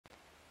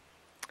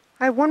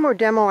I have one more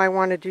demo I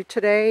want to do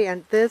today,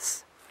 and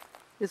this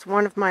is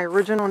one of my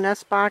original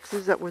nest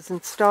boxes that was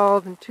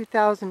installed in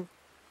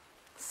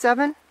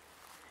 2007. It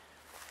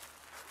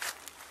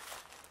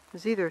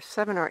was either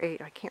 7 or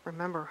 8, I can't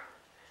remember.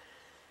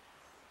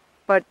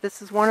 But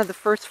this is one of the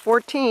first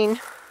 14,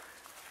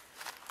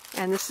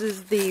 and this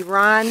is the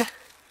Ron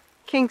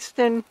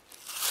Kingston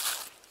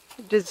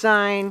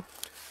design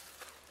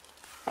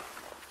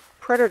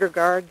predator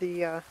guard,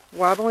 the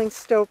wobbling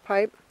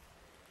stovepipe.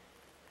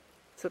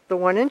 It's the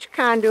 1-inch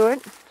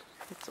conduit.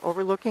 It's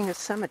overlooking a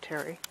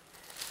cemetery,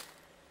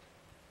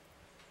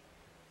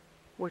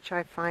 which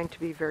I find to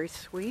be very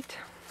sweet.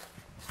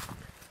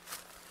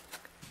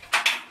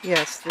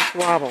 Yes, this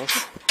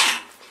wobbles.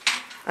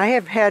 I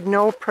have had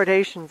no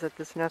predations at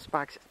this nest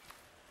box.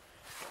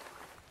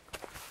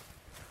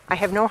 I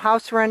have no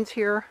house wrens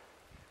here.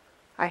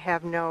 I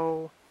have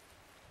no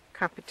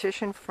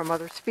competition from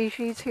other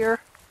species here.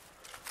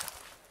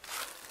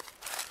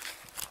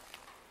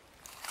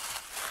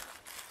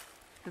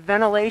 The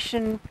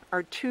ventilation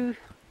are 2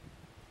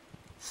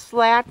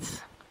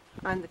 slats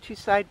on the 2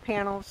 side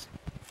panels.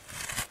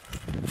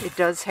 It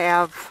does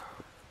have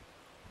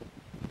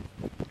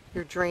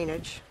your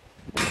drainage.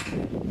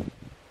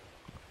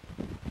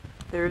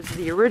 There's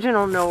the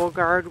original Noel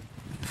guard,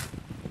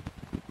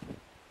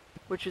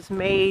 which is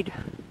made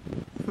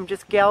from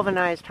just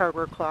galvanized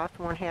hardware cloth,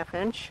 1/2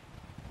 inch.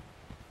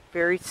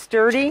 Very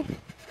sturdy.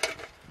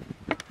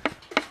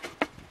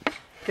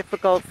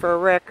 Difficult for a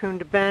raccoon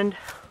to bend.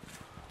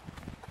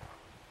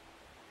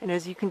 And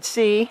as you can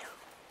see,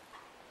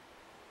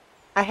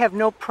 I have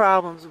no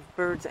problems with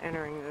birds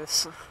entering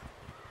this.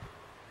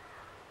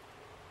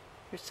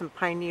 Here's some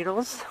pine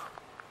needles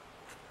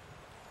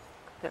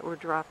that were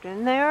dropped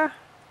in there.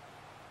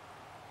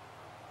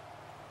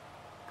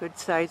 Good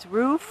size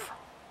roof.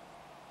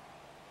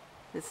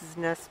 This is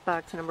nest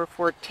box number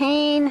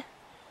 14.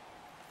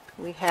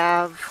 We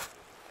have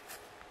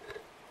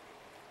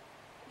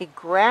a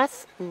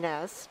grass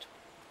nest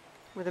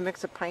with a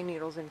mix of pine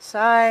needles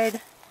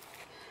inside.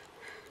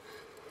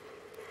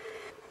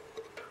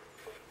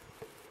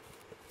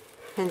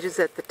 Hinges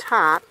at the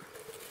top,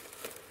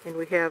 and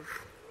we have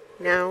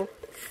now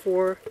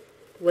 4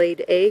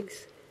 laid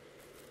eggs.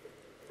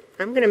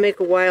 I'm going to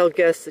make a wild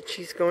guess that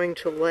she's going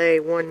to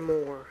lay 1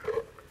 more.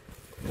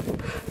 I'm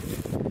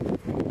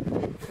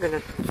going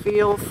to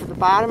feel for the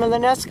bottom of the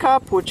nest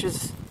cup, which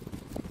is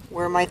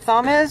where my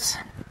thumb is,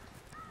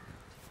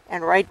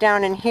 and right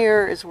down in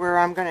here is where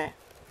I'm going to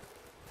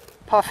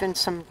puff in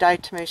some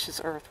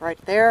diatomaceous earth. Right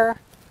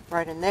there,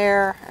 right in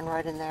there, and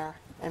right in there,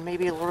 and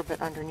maybe a little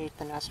bit underneath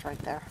the nest right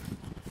there.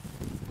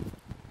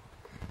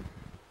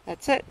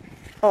 That's it.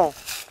 Oh,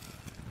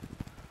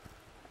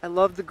 I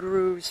love the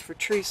grooves for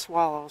tree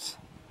swallows.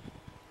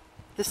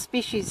 This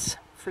species,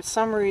 for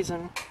some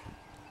reason,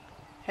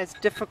 has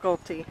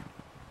difficulty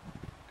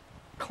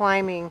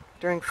climbing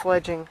during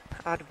fledging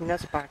out of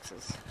nest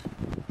boxes.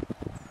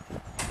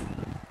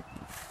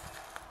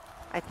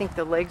 I think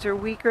the legs are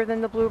weaker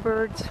than the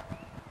bluebirds,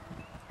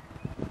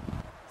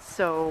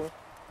 so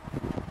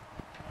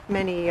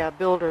many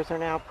builders are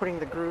now putting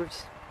the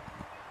grooves,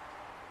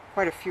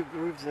 quite a few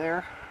grooves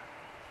there.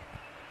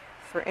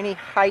 For any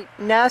height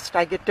nest,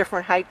 I get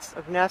different heights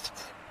of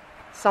nests,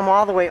 some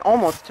all the way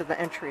almost to the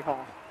entry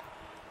hole.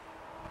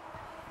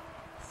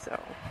 So,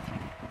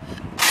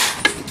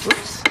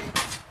 oops,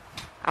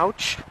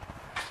 ouch.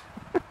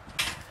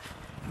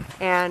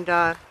 And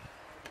I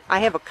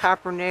have a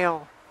copper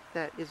nail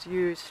that is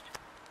used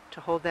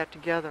to hold that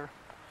together.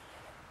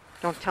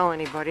 Don't tell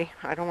anybody.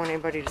 I don't want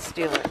anybody to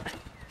steal it.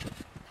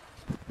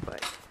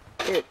 But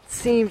it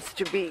seems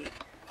to be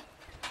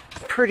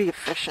pretty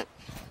efficient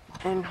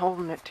in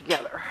holding it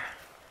together.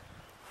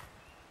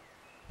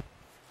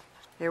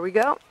 There we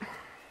go.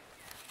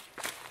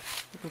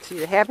 You can see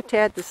the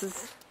habitat. This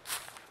is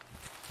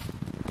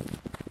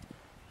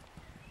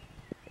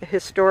a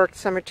historic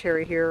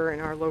cemetery here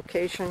in our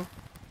location,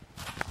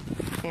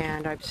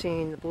 and I've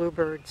seen the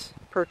bluebirds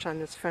perch on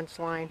this fence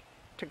line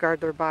to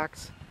guard their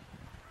box,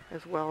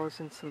 as well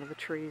as in some of the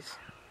trees.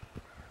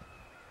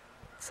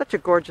 It's such a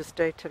gorgeous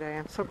day today.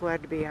 I'm so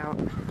glad to be out.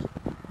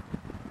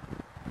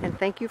 And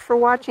thank you for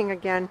watching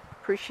again.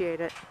 Appreciate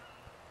it.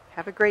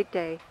 Have a great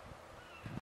day.